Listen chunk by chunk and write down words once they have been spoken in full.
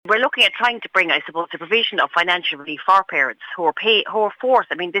we're looking at trying to bring, I suppose, the provision of financial relief for parents who are forced.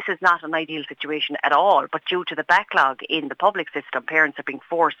 I mean, this is not an ideal situation at all, but due to the backlog in the public system, parents are being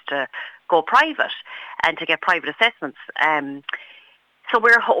forced to go private and to get private assessments. So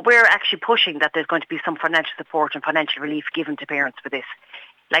we're actually pushing that there's going to be some financial support and financial relief given to parents for this.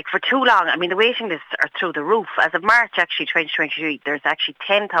 Like, for too long, I mean, the waiting lists are through the roof. As of March, actually, 2023, there's actually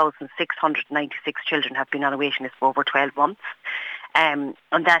 10,696 children have been on a waiting list for over 12 months. And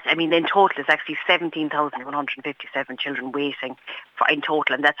that, I mean, in total, it's actually 17,157 children waiting in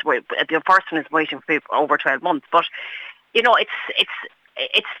total. And that's where the person is waiting for over 12 months. But, you know,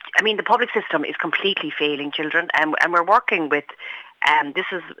 I mean, the public system is completely failing children. And we're working with, this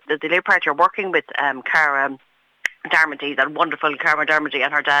is the Labour Party are working with Cara Darmody, that wonderful Cara Darmody,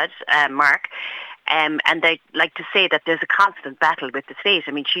 and her dad, Mark. And they like to say that there's a constant battle with the state.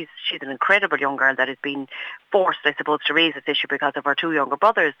 I mean, she's an incredible young girl that has been forced, I suppose, to raise this issue because of her two younger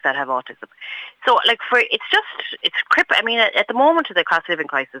brothers that have autism. So, like, it's crippled. I mean, at the moment of the cost of living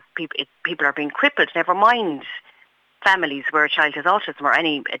crisis, people are being crippled. Never mind families where a child has autism or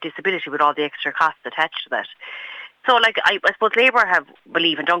any disability with all the extra costs attached to that. So, like, I suppose Labour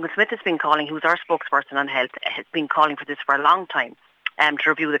believe, and Duncan Smith has been calling, who's our spokesperson on health, has been calling for this for a long time, to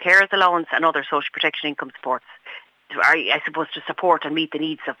review the carers allowance and other social protection income supports, I suppose, to support and meet the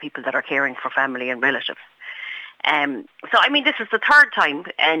needs of people that are caring for family and relatives. So, I mean, this is the third time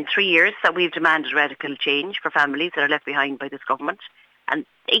in 3 years that we've demanded radical change for families that are left behind by this government. And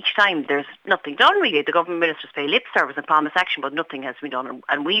each time there's nothing done, really. The government ministers pay lip service and promise action, but nothing has been done.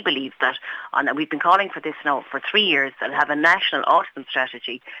 And we believe that, and we've been calling for this now for 3 years, and have a national autism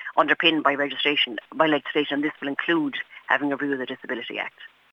strategy underpinned by legislation, and this will include having a review of the Disability Act.